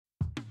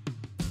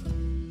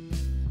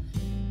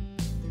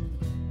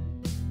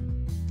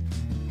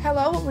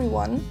Hello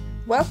everyone,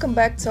 welcome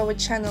back to our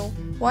channel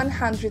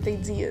 100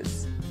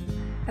 Ideas.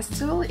 A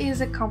stool is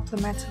a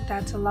complement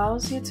that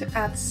allows you to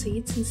add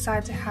seats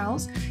inside the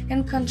house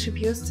and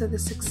contributes to the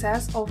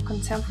success of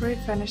contemporary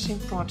furnishing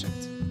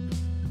projects.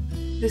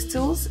 The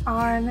stools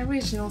are an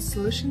original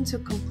solution to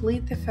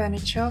complete the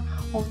furniture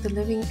of the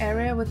living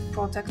area with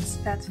products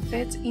that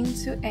fit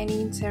into any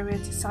interior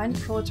design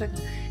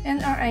project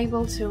and are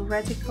able to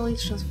radically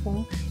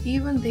transform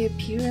even the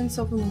appearance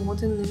of a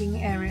modern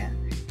living area.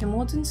 A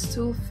modern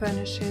stool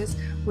furnishes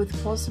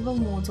with possible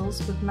models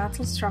with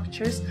metal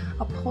structures,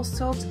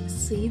 upholstered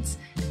seats,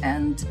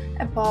 and,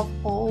 above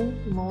all,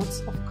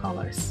 lots of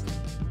colors.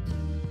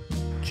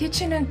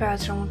 Kitchen and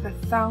bedroom with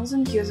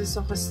 1,000 uses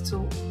of a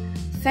stool.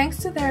 Thanks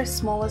to their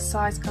smaller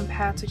size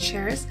compared to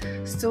chairs,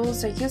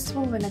 stools are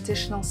useful when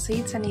additional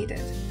seats are needed.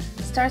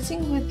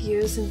 Starting with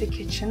use in the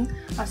kitchen,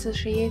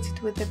 associated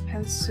with the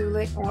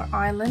pensule or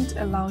island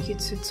allow you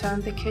to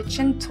turn the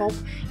kitchen top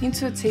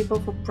into a table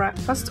for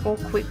breakfast or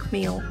quick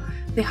meal.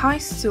 The high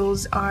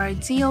stools are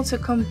ideal to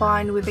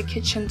combine with the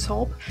kitchen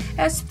top,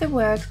 as the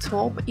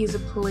worktop is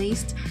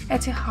placed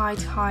at a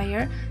height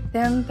higher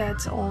than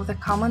that of the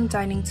common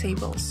dining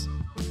tables.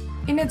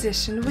 In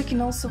addition, we can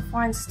also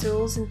find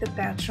stools in the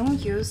bedroom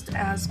used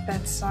as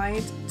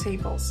bedside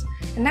tables.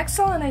 An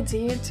excellent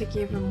idea to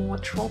give a more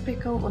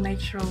tropical or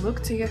natural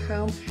look to your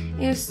home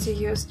is to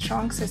use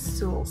trunks as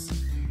stools.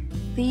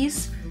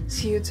 These,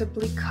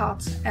 suitably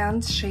cut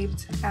and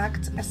shaped,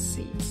 act as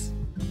seats.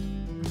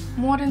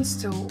 Modern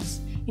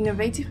stools,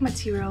 innovative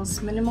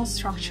materials, minimal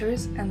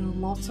structures,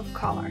 and lots of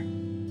color.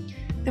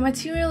 The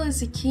material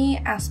is a key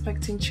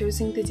aspect in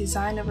choosing the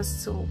design of a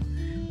stool.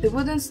 The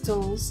wooden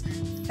stools,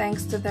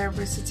 thanks to their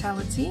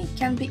versatility,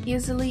 can be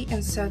easily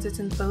inserted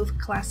in both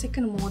classic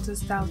and modern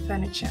style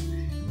furniture.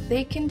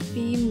 They can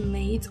be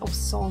made of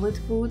solid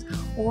wood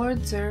or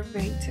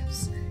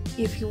derivatives.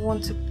 If you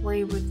want to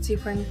play with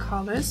different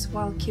colors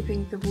while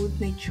keeping the wood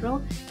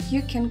natural,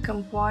 you can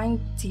combine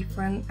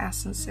different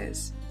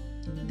essences.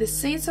 The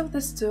seats of the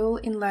stool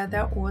in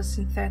leather or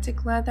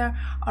synthetic leather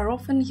are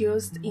often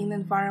used in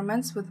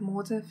environments with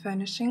modern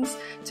furnishings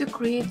to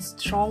create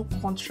strong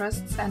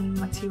contrasts and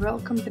material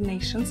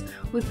combinations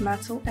with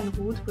metal and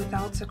wood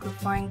without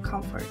sacrificing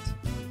comfort.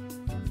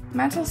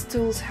 Metal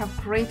stools have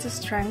greater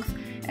strength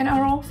and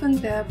are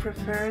often the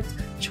preferred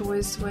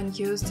choice when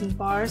used in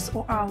bars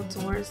or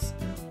outdoors.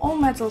 All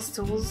metal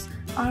stools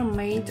are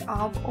made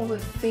up of a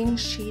thin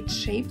sheet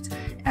shaped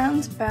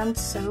and bent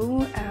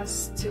so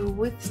as to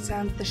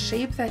withstand the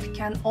shape that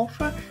can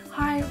offer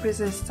high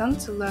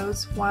resistance to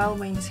loads while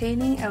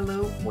maintaining a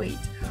low weight,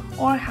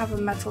 or have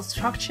a metal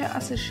structure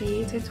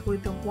associated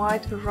with a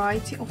wide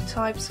variety of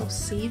types of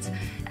seats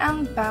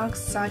and bags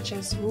such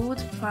as wood,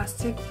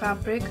 plastic,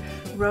 fabric,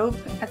 rope,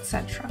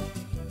 etc.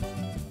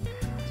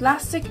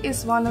 Plastic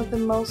is one of the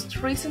most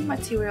recent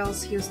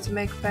materials used to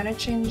make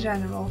furniture in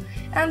general,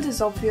 and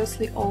is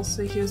obviously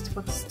also used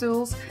for the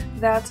stools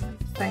that,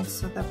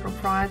 thanks to the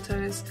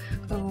proprietors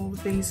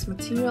of this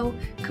material,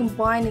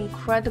 combine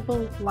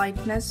incredible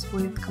lightness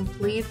with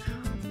complete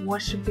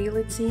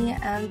washability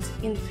and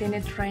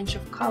infinite range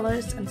of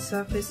colors and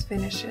surface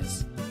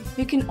finishes.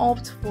 You can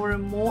opt for a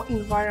more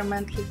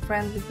environmentally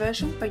friendly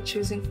version by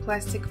choosing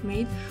plastic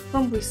made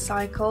from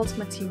recycled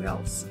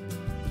materials.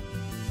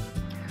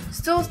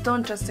 Stools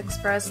don't just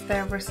express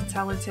their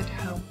versatility at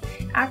home.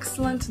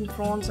 Excellent in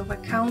front of a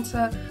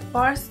counter,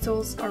 bar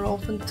stools are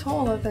often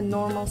taller than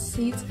normal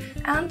seats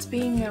and,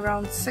 being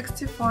around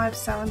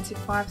 65–75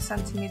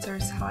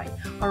 cm high,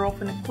 are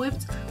often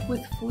equipped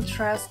with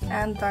footrest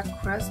and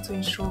backrest to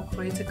ensure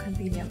greater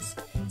convenience.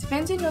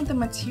 Depending on the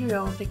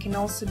material, they can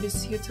also be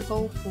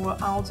suitable for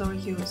outdoor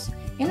use.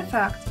 In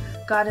fact,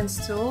 garden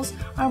stools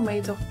are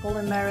made of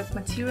polymeric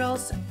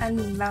materials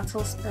and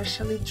metal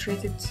specially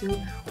treated to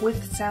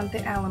withstand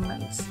the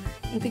elements.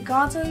 In the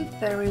garden,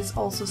 there is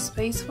also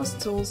space for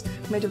stools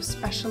made of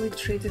specially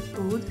treated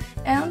wood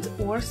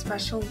and/or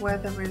special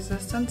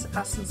weather-resistant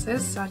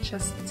essences such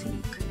as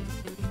teak.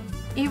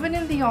 Even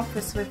in the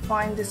office we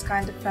find this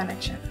kind of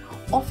furniture.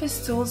 Office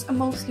stools are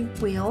mostly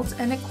wheeled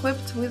and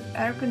equipped with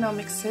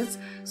ergonomic seats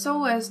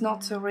so as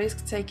not to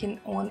risk taking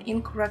on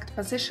incorrect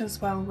positions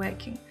while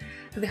working.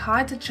 The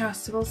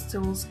height-adjustable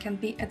stools can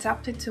be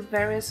adapted to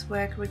various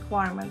work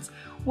requirements,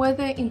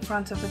 whether in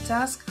front of a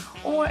desk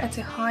or at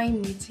a high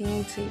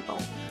meeting table.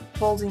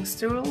 Folding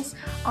stools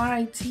are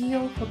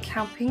ideal for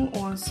camping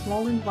or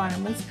small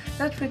environments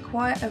that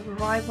require a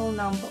variable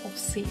number of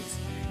seats.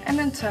 An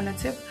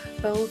alternative,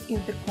 both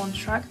in the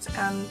contract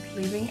and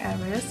living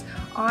areas,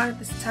 are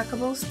the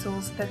stackable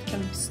stools that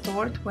can be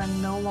stored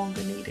when no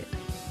longer needed.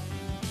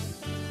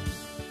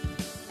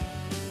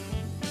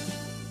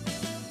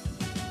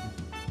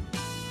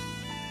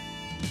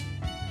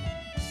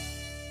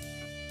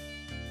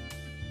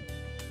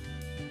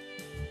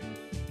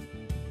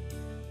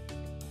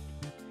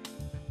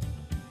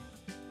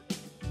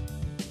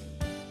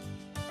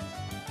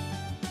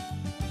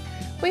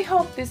 We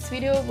hope this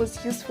video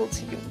was useful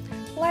to you.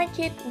 Like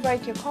it,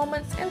 write your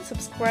comments and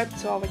subscribe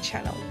to our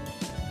channel.